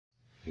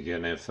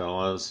Again there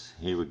fellas,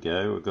 here we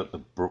go. We've got the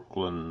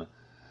Brooklyn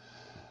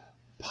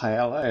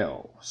Pale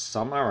Ale,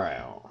 Summer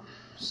Ale,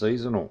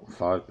 seasonal,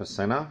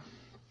 5%er,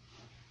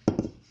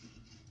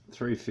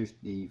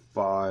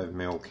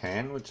 355ml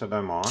can, which I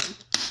don't mind.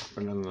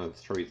 Put in the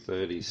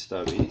 330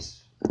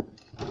 stubbies.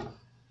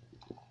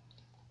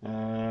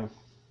 I've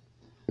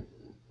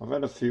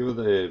had a few of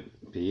their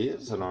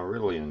beers and I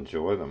really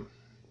enjoy them,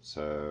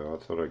 so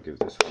I thought I'd give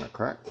this one a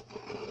crack.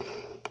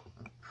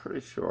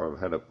 Pretty sure I've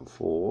had it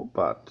before,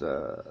 but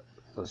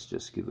let's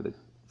just give it a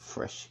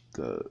fresh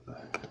go.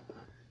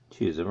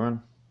 Cheers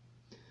everyone.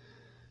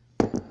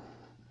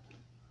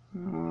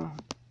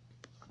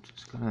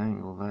 Just gonna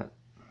angle that.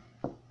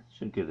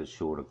 Should get a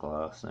shorter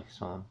glass next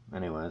time.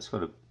 Anyway, it's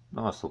got a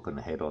nice looking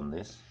head on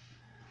this.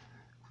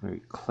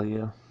 Very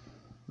clear,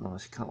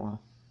 nice colour.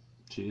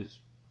 Cheers.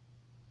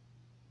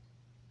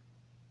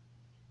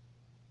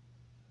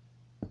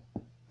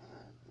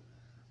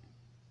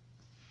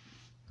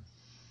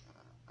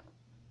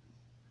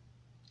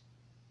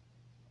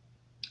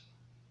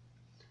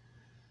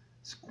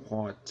 It's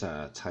quite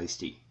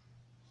tasty.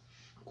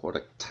 Quite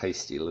a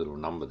tasty little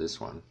number, this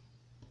one.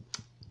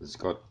 It's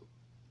got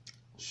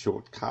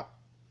shortcake,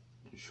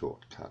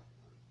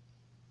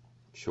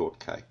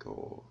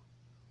 or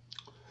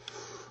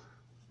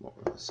what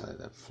would I say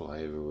that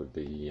flavour would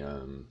be?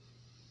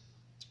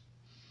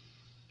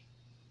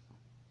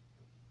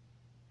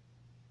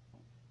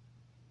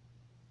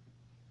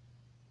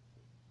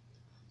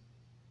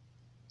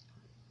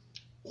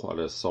 Quite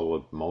a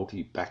solid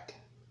malty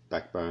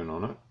backbone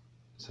on it,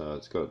 so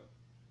it's got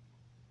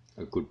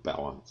a good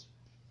balance,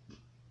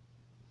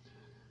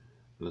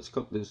 and it's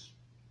got this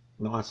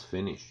nice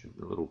finish,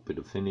 a little bit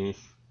of finish.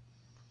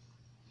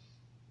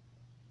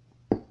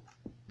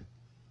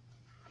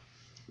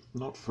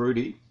 Not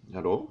fruity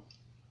at all.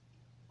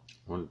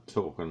 I'm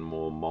talking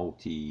more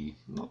malty,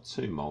 not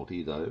too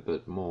malty though,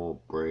 but more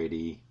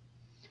bready,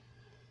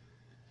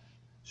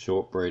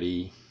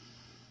 shortbready.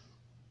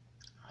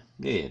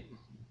 Yeah,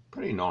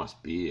 pretty nice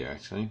beer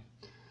actually.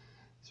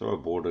 So I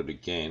bought it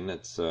again.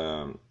 It's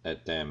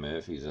at Dan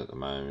Murphy's at the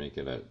moment.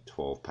 You get a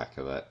 12-pack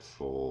of that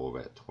for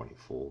about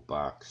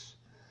 $24,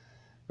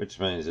 which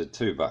means they're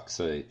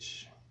 $2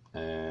 each.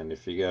 And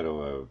if you go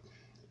to a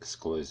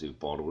exclusive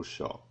bottle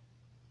shop,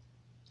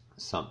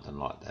 something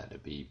like that,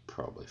 it'd be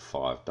probably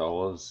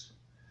 $5.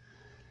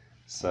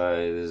 So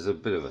there's a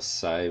bit of a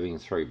saving,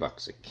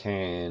 $3 a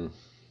can.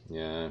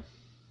 Yeah,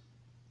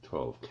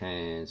 12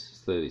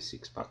 cans,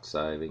 $36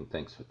 saving.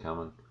 Thanks for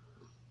coming.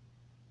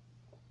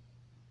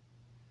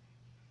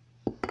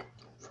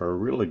 For a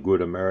really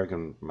good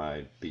American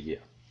made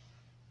beer,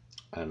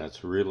 and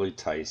it's really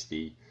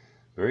tasty,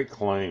 very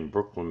clean.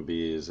 Brooklyn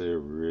beers, they're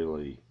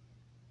really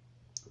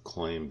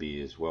clean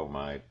beers, well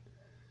made.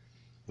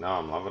 No,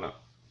 I'm loving it.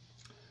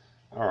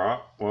 Alright,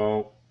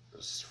 well,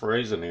 it's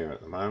freezing here at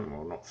the moment.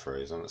 Well, not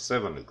freezing, it's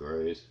 7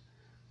 degrees.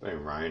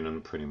 Been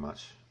raining pretty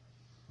much,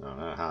 I don't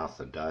know, half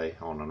the day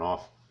on and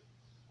off,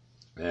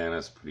 and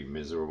it's pretty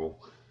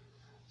miserable.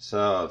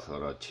 So I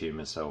thought I'd cheer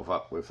myself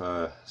up with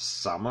a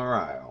summer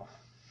ale.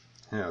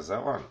 How's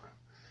that one?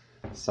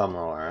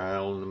 Summer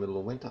ale in the middle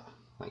of winter.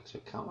 Thanks for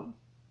coming.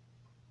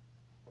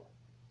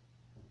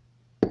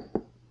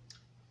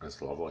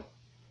 That's lovely.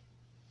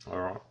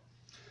 Alright.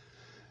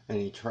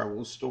 Any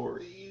travel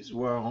stories?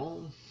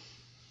 Well,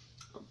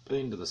 I've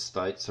been to the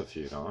States a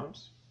few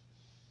times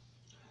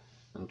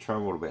and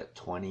travelled about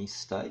 20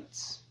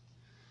 states.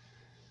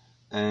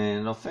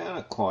 And I found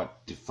it quite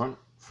different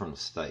from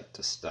state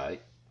to state.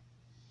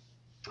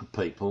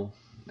 People,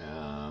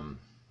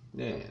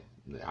 yeah,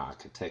 the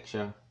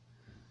architecture,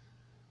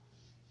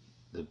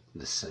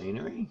 the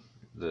scenery,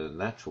 the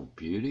natural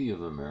beauty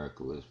of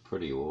America was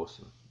pretty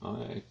awesome.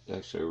 I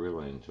actually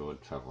really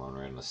enjoyed travelling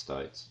around the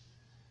States.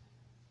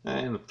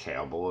 And the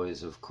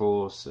cowboys, of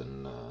course,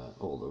 and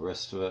all the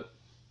rest of it.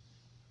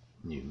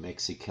 New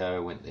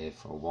Mexico, went there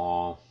for a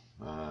while.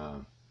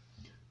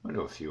 Went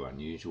to a few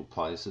unusual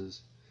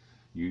places.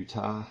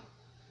 Utah,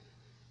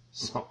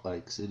 Salt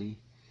Lake City.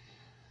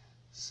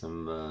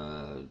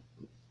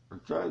 I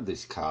drove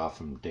this car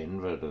from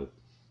Denver to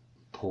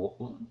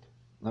Portland.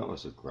 That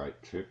was a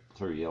great trip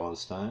through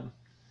Yellowstone,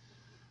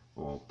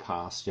 or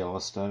past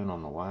Yellowstone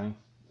on the way.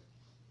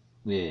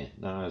 Yeah,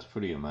 no, it was a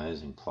pretty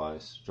amazing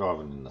place.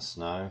 Driving in the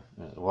snow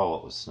while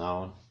it was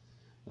snowing,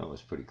 that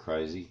was pretty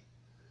crazy.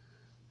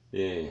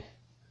 Yeah,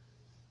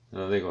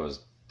 and I think I was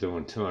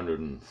doing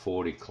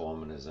 240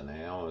 kilometres an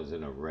hour. I was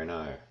in a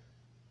Renault.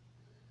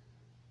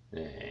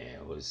 Yeah,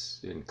 it was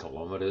in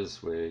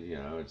kilometres where, you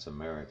know, it's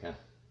America.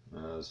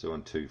 I was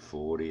doing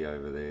 240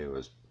 over there. It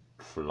was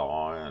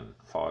flying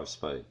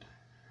 5-speed.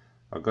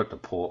 I got to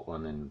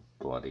Portland in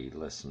bloody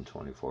less than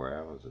 24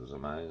 hours. It was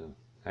amazing.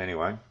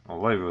 Anyway,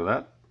 I'll leave it with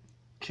that.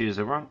 Cheers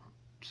everyone.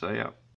 See ya.